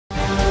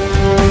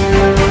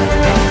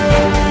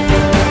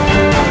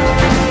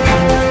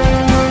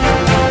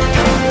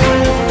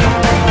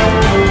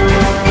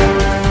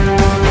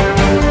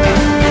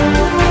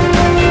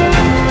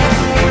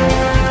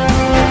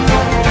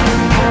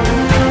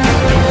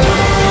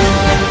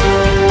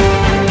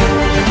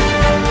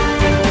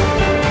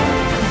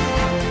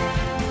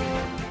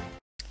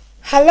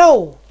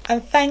Hello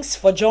and thanks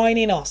for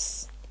joining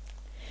us.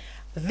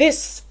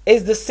 This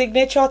is the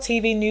Signature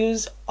TV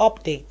News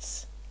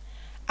Updates.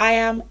 I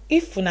am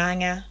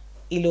Ifunanya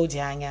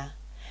Ilodianya.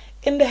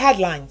 In the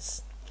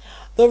headlines,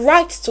 the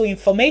right to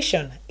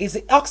information is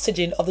the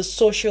oxygen of the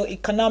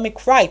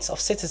socio-economic rights of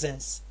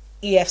citizens,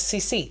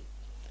 EFCC.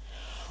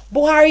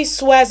 Buhari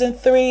swears in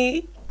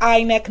 3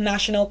 INEC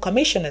national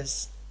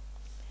commissioners.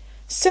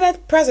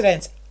 Senate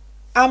President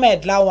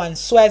Ahmed Lawan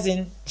swears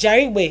in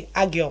Jarigbe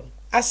Agiom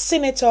as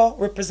senator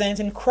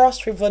representing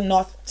Cross River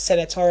North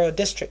Senatorial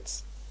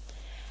District.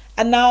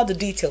 And now the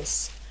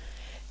details.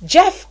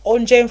 Jeff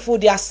Onjemfu,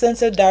 the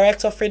Assistant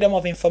Director of Freedom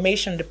of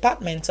Information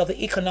Department of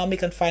the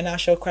Economic and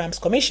Financial Crimes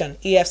Commission,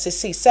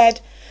 EFCC,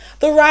 said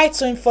the right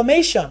to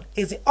information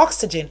is the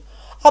oxygen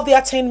of the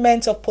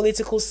attainment of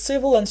political,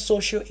 civil and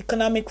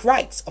socio-economic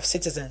rights of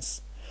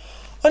citizens.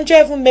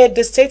 Onjemfu made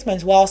this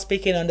statement while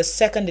speaking on the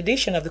 2nd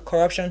edition of the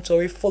Corruption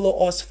Story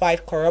Follow Us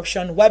Fight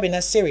Corruption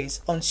webinar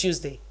series on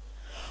Tuesday.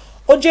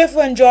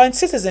 Onjemfu enjoined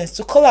citizens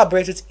to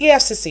collaborate with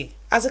EFCC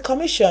as the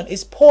Commission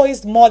is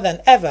poised more than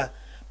ever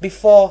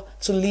before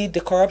to lead the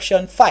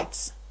corruption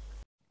fights.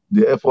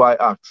 The FOI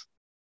Act,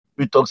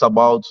 which talks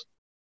about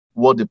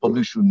what the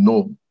public should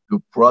know, the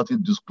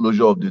proactive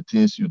disclosure of the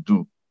things you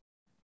do.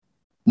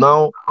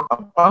 Now,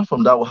 apart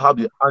from that, we have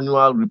the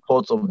annual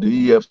reports of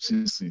the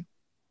EFCC.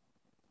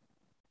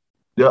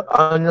 The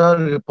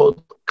annual report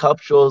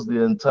captures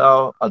the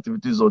entire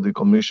activities of the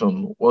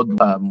Commission, what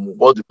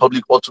the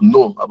public ought to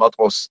know about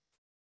us.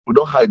 We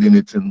don't hide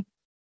anything.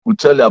 We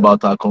tell you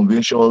about our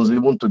conventions,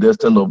 even to the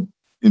extent of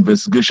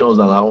investigations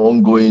that are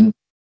ongoing,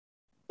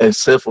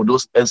 except for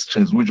those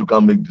exchanges which you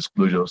can make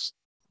disclosures.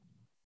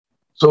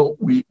 So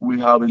we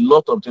have a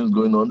lot of things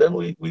going on. Then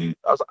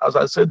as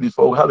I said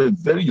before, we have a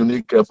very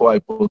unique FOI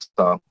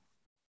portal,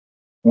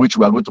 which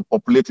we are going to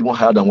populate even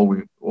higher than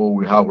what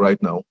we have right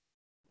now.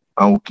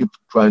 And we'll keep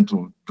trying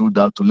to do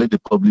that to let the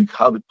public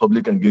have a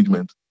public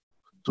engagement,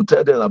 to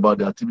tell them about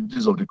the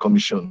activities of the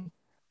Commission,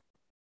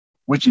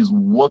 which is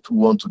what we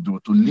want to do,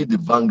 to lead the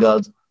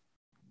vanguard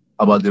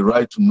about the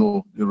right to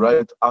know, the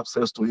right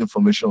access to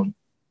information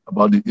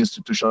about the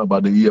institution,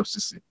 about the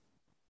EFCC.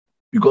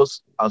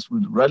 Because as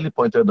we rightly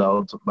pointed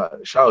out,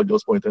 Shao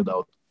just pointed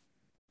out,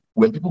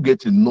 when people get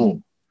to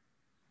know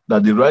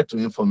that the right to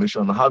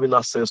information, having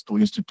access to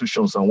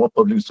institutions and what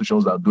public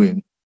institutions are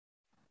doing,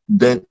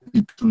 then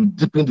it will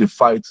deepen the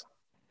fight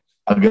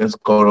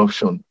against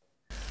corruption.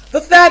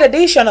 The 3rd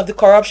edition of the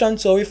Corruption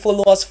Story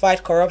Follow Us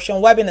Fight Corruption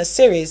webinar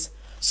series,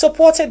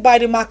 supported by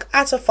the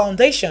MacArthur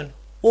Foundation,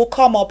 will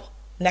come up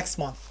next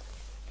month.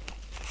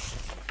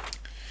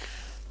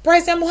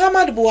 President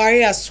Muhammadu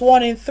Buhari has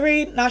sworn in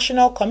 3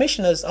 national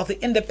commissioners of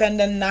the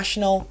Independent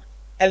National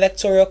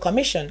Electoral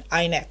Commission,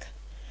 INEC.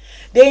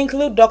 They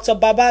include Dr.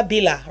 Baba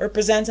Bila,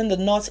 representing the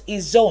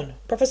North-East Zone,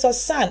 Professor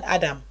San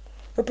Adam,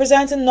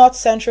 representing North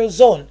Central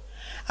Zone,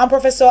 and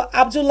Professor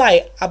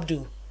Abdullahi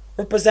Abdu,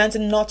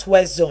 representing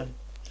Northwest Zone.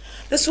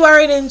 The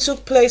swearing-in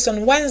took place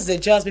on Wednesday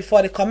just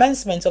before the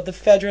commencement of the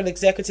Federal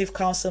Executive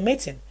Council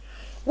meeting,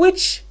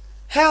 which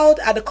held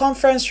at the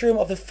conference room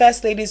of the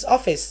First Lady's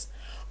office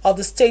of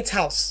the State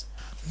House.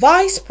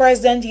 Vice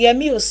President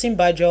Yemi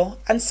Osinbajo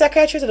and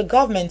Secretary to the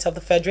Government of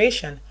the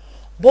Federation,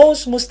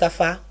 Bose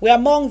Mustafa, were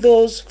among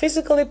those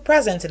physically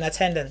present in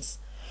attendance.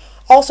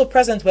 Also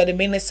present were the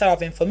Minister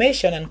of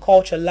Information and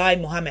Culture, Lai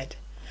Mohammed,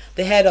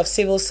 the Head of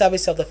Civil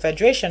Service of the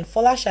Federation,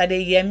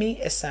 Folashade Yemi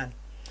Esan,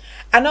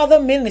 and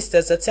other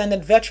ministers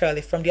attended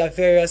virtually from their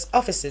various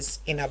offices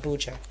in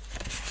Abuja.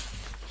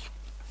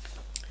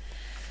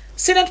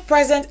 Senate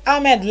President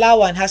Ahmed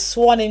Lawan has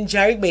sworn in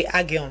Jarigbe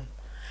Agiom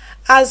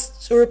as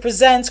to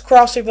represent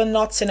Cross River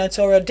North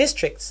Senatorial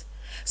District.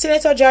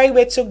 Senator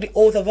Jarigbe took the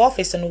oath of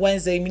office on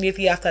Wednesday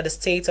immediately after the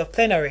state of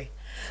plenary.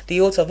 The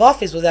oath of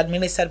office was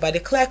administered by the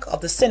Clerk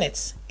of the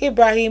Senate,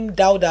 Ibrahim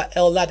Dauda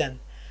El Laden.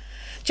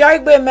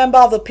 Jarigbe, a member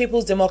of the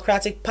People's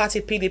Democratic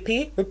Party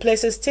 (PDP),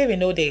 replaces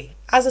Stephen Ode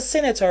as a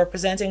senator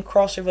representing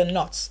Cross River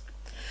North.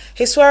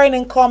 His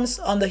swearing-in comes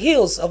on the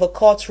heels of a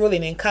court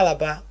ruling in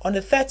Calabar on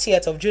the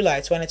 30th of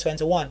July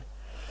 2021,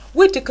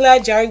 which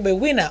declared Jarigbe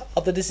winner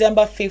of the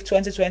December 5,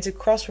 2020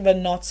 Cross River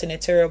North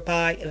senatorial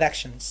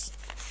by-elections.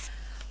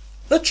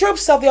 The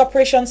troops of the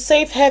Operation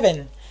Safe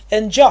Haven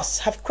in Jos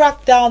have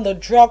cracked down the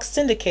drug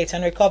syndicate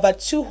and recovered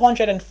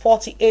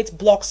 248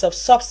 blocks of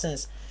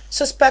substance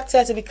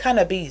suspected to be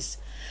cannabis,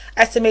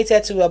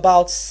 estimated to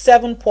about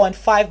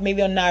 7.5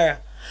 million naira.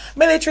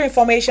 Military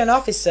Information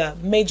Officer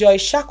Major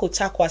Ishaku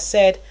Takwa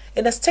said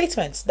in a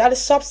statement that the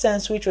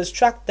substance, which was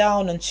tracked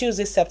down on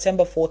Tuesday,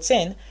 September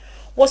 14,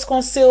 was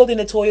concealed in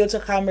a Toyota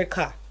Camry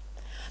car.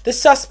 The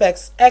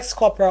suspects,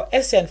 ex-corporal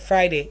Essien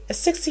Friday, a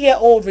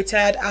 60-year-old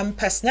retired armed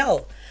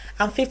personnel,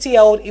 and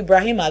 50-year-old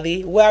Ibrahim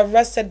Ali were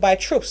arrested by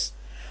troops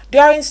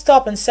during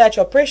stop and search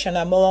operation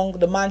along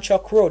the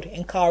Manchok Road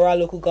in Kaura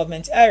local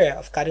government area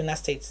of Kaduna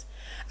State,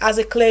 as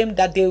they claimed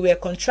that they were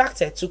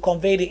contracted to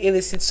convey the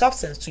illicit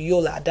substance to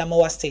Yola,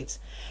 Adamawa State,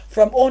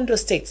 from Ondo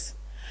State.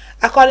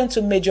 According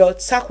to Major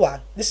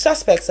Takwa, the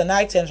suspects and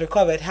items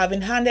recovered have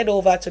been handed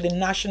over to the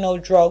National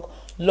Drug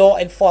Law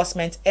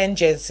Enforcement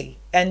Agency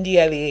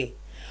 (NDLEA)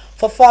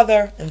 for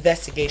further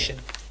investigation.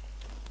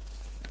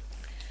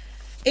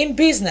 In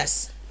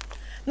business,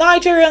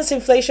 Nigeria's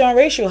inflation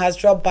ratio has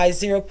dropped by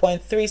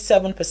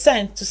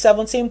 0.37% to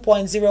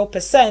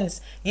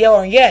 17.0%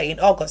 year-on-year in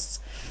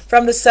August,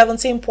 from the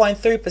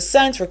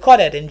 17.3%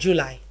 recorded in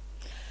July.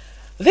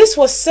 This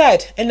was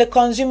said in the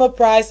Consumer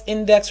Price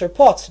Index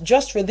report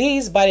just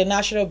released by the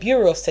National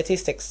Bureau of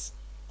Statistics.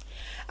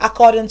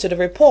 According to the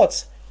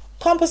report,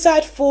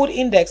 Composite Food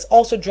Index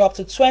also dropped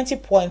to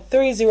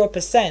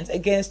 20.30%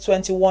 against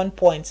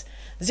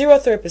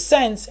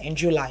 21.03% in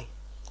July.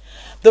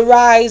 The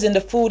rise in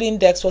the food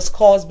index was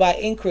caused by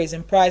increase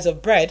in price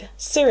of bread,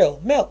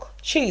 cereal, milk,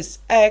 cheese,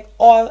 egg,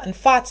 oil and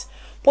fat,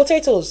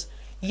 potatoes,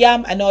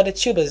 yam and other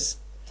tubers.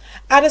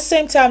 At the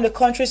same time, the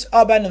country's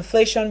urban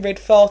inflation rate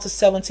fell to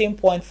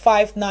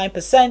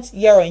 17.59%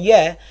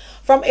 year-on-year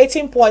from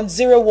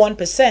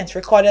 18.01%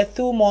 recorded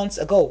 2 months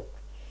ago.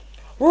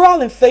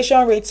 Rural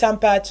inflation rate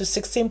tempered to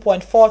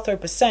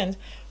 16.43%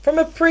 from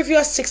a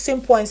previous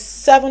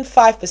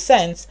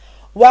 16.75%,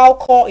 while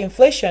core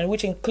inflation,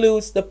 which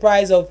includes the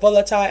price of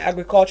volatile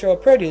agricultural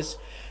produce,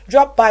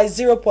 dropped by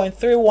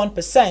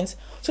 0.31%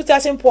 to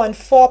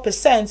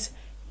 13.4%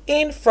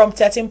 in from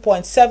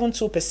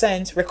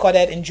 13.72%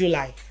 recorded in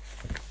July.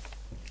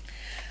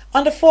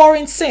 On the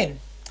foreign scene,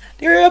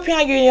 the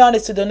European Union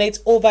is to donate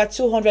over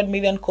 200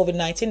 million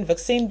COVID-19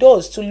 vaccine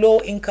doses to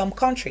low-income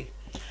countries,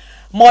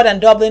 more than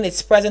doubling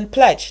its present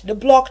pledge, the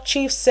bloc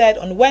chief said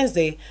on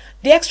Wednesday.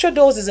 The extra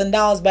doses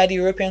announced by the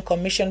European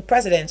Commission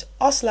President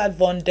Ursula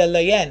von der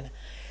Leyen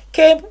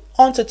came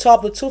on to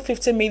top the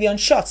 250 million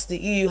shots the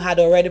EU had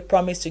already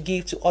promised to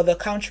give to other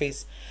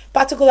countries,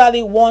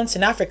 particularly ones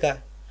in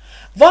Africa.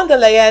 Von der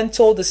Leyen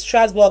told the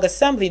Strasbourg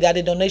Assembly that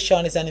the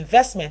donation is an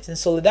investment in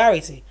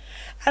solidarity,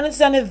 and it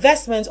is an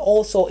investment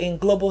also in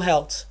global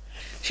health.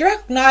 She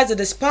recognized the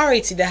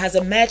disparity that has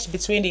emerged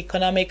between the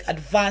economic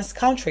advanced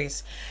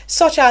countries,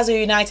 such as the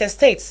United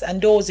States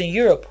and those in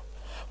Europe,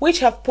 which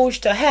have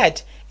pushed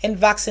ahead in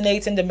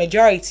vaccinating the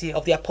majority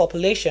of their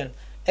population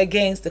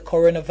against the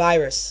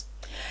coronavirus,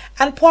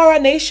 and poorer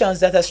nations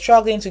that are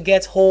struggling to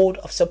get hold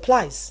of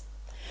supplies.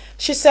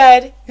 She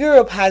said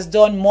Europe has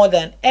done more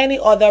than any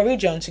other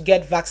region to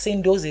get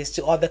vaccine doses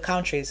to other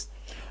countries,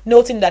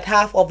 noting that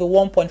half of the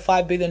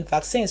 1.5 billion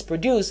vaccines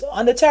produced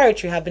on the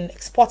territory have been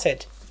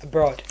exported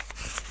abroad.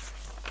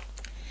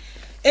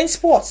 In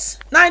sports,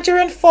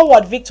 Nigerian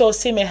forward Victor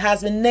Osimhen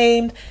has been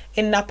named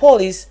in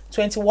Napoli's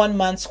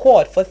 21-man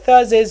squad for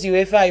Thursday's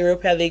UEFA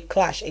Europa League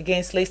clash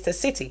against Leicester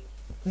City.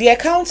 The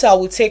encounter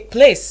will take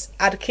place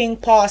at King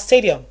Power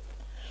Stadium.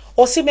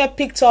 Osimhen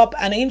picked up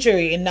an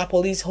injury in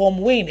Napoli's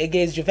home win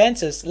against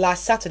Juventus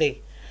last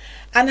Saturday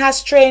and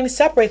has trained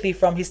separately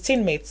from his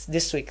teammates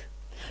this week.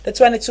 The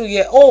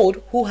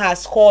 22-year-old, who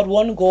has scored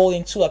 1 goal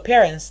in 2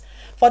 appearances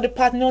for the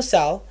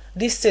Patnosal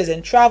this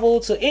season,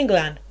 traveled to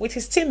England with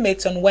his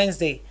teammates on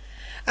Wednesday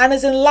and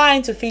is in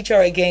line to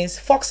feature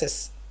against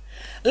Foxes.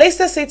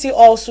 Leicester City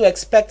also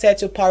expected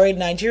to parade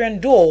Nigerian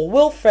duo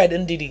Wilfred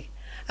Ndidi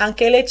and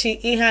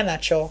Kelechi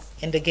Iheanacho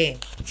in the game.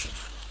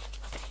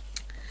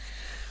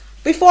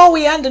 Before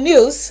we end the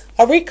news,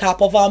 a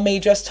recap of our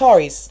major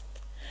stories.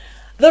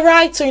 The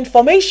right to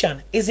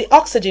information is the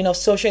oxygen of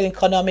social and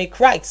economic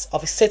rights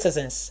of its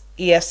citizens,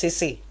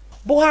 EFCC.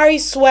 Buhari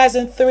swears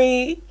in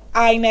 3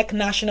 INEC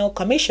national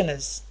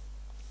commissioners.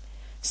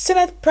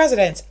 Senate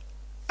President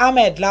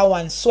Ahmed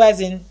Lawan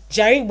swears in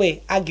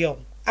Jarigbe Agiom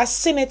as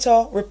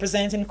senator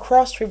representing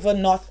Cross River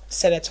North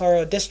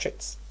Senatorial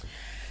District.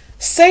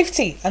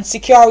 Safety and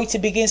security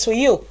begins with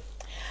you.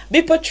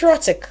 Be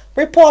patriotic.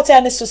 Report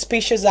any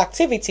suspicious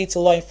activity to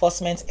law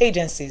enforcement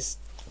agencies.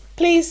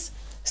 Please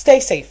stay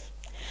safe.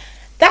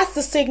 That's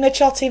the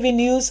Signature TV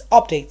News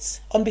updates.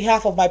 On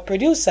behalf of my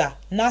producer,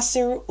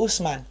 Nasiru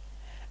Usman,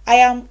 I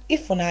am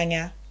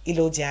Ifunanya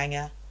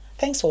Ilodianya.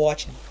 Thanks for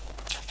watching.